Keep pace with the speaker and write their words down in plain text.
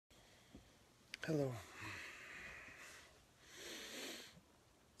Hello.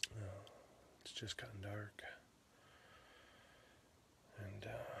 It's just gotten dark, and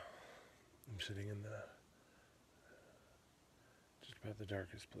I'm sitting in the just about the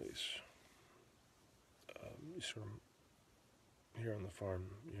darkest place. Sort of here on the farm,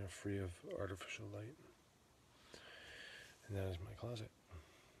 free of artificial light, and that is my closet.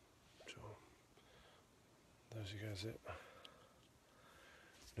 So those of you guys that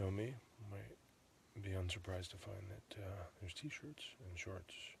know me might be unsurprised to find that there's t-shirts and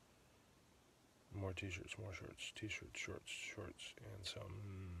shorts. More t-shirts, more shorts, t-shirts, shorts, and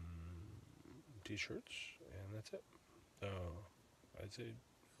some t-shirts, and that's it. I'd say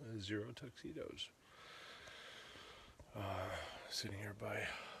 0 tuxedos. Sitting here by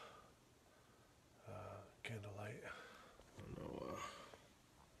candlelight. I don't know.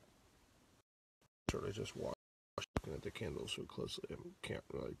 Sort of just looking at the candles so closely, I can't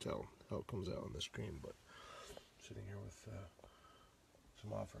really tell how it comes out on the screen, but sitting here with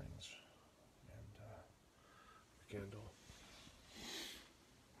some offerings and a candle.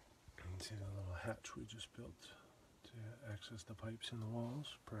 You can see the little hatch we just built to access the pipes in the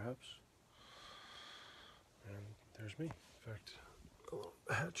walls, perhaps. And there's me. In fact, a little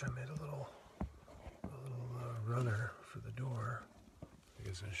hatch. I made a little runner for the door. I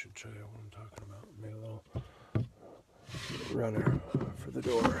guess I should show you what I'm talking about. Made a little runner for the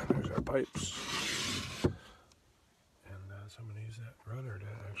door. There's our pipes. And so I'm going to use that runner to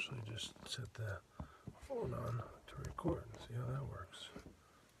actually just set the phone on to record and see how that works.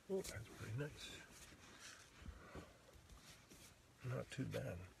 Oh, that's pretty nice. Not too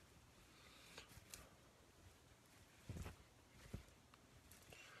bad.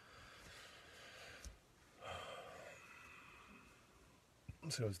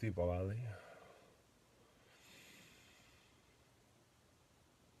 So it's Deepavali.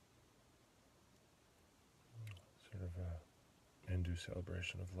 Sort of a Hindu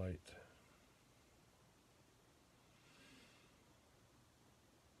celebration of light.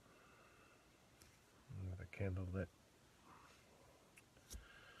 With a candle lit.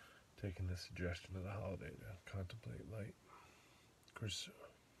 Taking the suggestion of the holiday to contemplate light. Of course,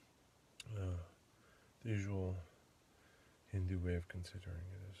 the usual Hindu way of considering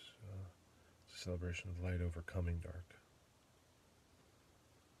it is it's a celebration of light overcoming dark.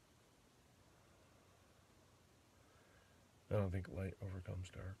 I don't think light overcomes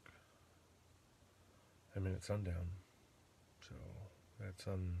dark. I mean, it's sundown, so at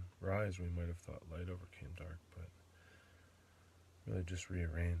sunrise we might have thought light overcame dark, but really just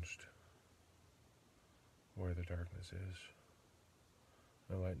rearranged where the darkness is.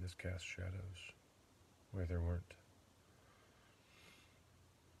 The lightness casts shadows where there weren't.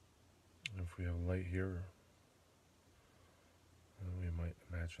 And if we have light here, we might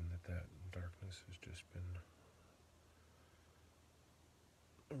imagine that darkness has just been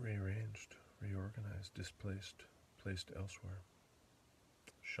rearranged, reorganized, displaced, placed elsewhere,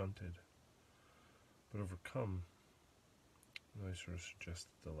 shunted. But overcome really sort of suggests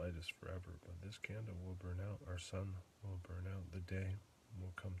that the light is forever, but this candle will burn out, our sun will burn out, the day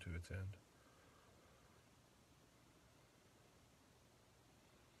will come to its end.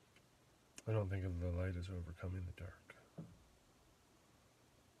 I don't think of the light as overcoming the dark.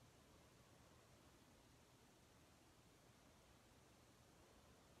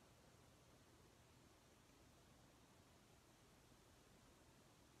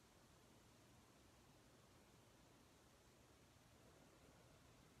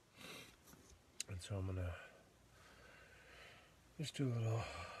 And so I'm going to just do a little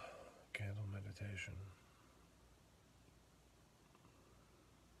candle meditation.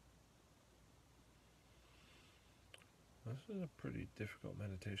 This is a pretty difficult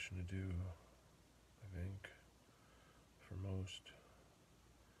meditation to do, I think, for most.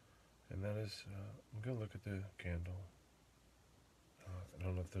 And that is, I'm going to look at the candle. I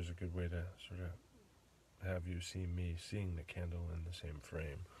don't know if there's a good way to sort of have you see me seeing the candle in the same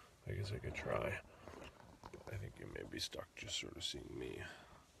frame. I guess I could try. But I think you may be stuck just sort of seeing me.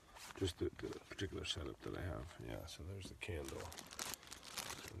 Just the particular setup that I have. Yeah, so there's the candle.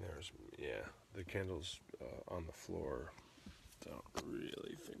 And there's, the candle's on the floor. I don't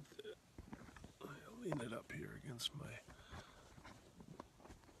really think that I'll lean it up here against my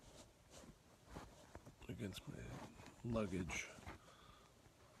luggage.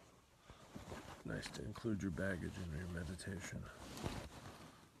 Nice to include your baggage in your meditation.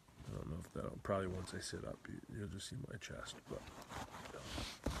 I don't know if that'll, probably once I sit up, you'll just see my chest, but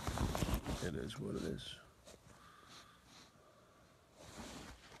it is what it is.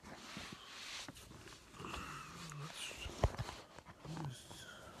 Let's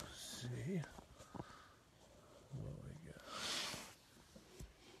just see.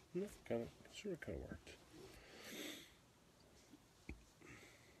 Yeah, sort of worked.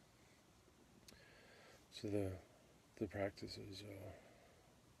 So the practice is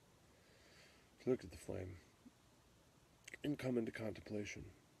to look at the flame and come into contemplation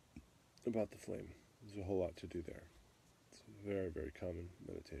about the flame. There's a whole lot to do there. It's a very, very common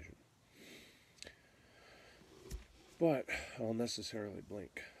meditation. But I'll necessarily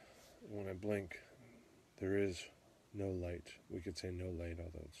blink. When I blink, there is no light. We could say no light,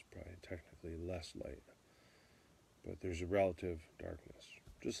 although it's probably technically less light. But there's a relative darkness.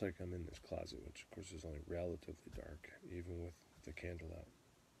 Just like I'm in this closet, which of course is only relatively dark, even with the candle out.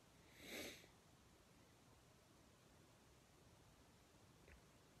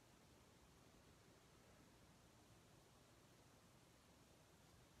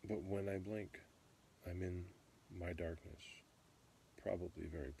 But when I blink, I'm in my darkness, probably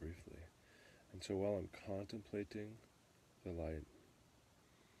very briefly. And so while I'm contemplating the light,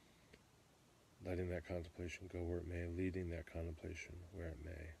 letting that contemplation go where it may, leading that contemplation where it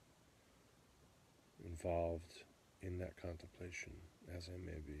may, involved in that contemplation as I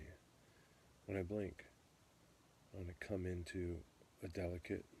may be, when I blink, I want to come into a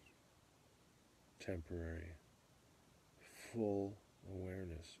delicate, temporary, full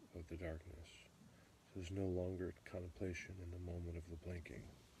awareness of the darkness. So there's no longer contemplation in the moment of the blinking.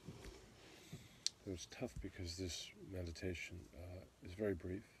 It was tough because this meditation is very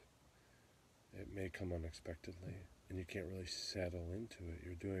brief. It may come unexpectedly, and you can't really settle into it.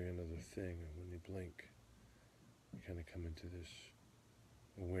 You're doing another thing, and when you blink, you kind of come into this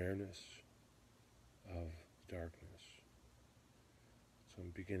awareness of darkness. So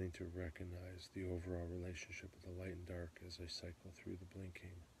I'm beginning to recognize the overall relationship of the light and dark as I cycle through the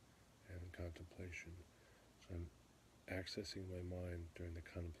blinking and contemplation. So I'm accessing my mind during the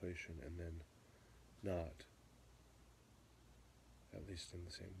contemplation and then not, at least in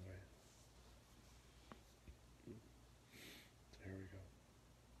the same way. So here we go.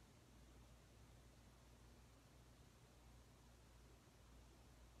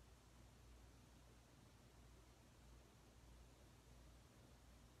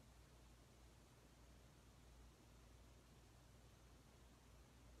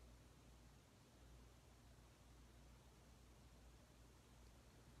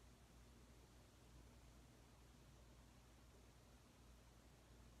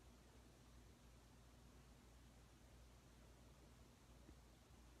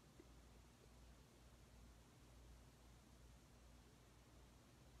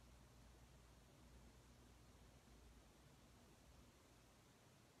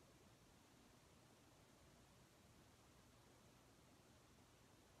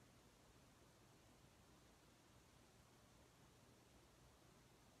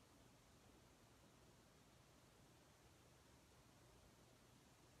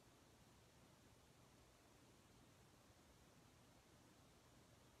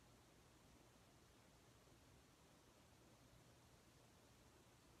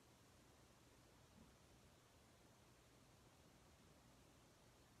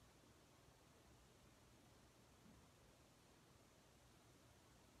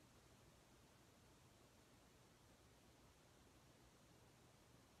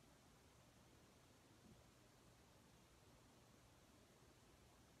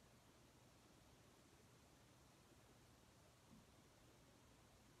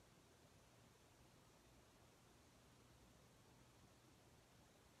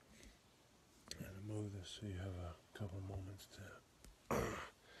 Move this so you have a couple moments to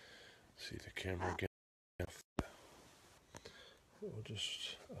see the camera again. We'll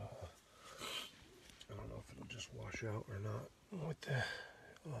just, I don't know if it'll just wash out or not with the,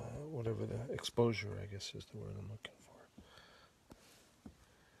 whatever the exposure, I guess is the word I'm looking for.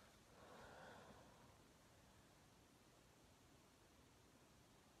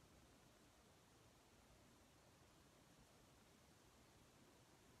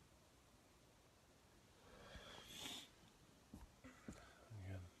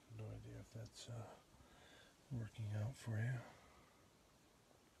 Again, no idea if that's working out for you.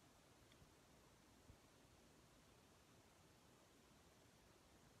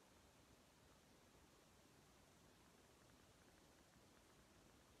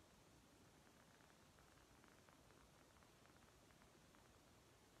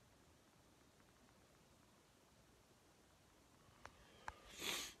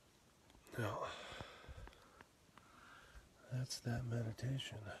 Now, that's that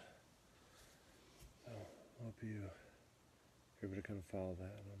meditation. So, I hope you're able to kind of follow that.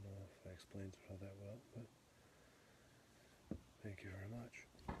 I don't know if I explained it all that well, but thank you very much.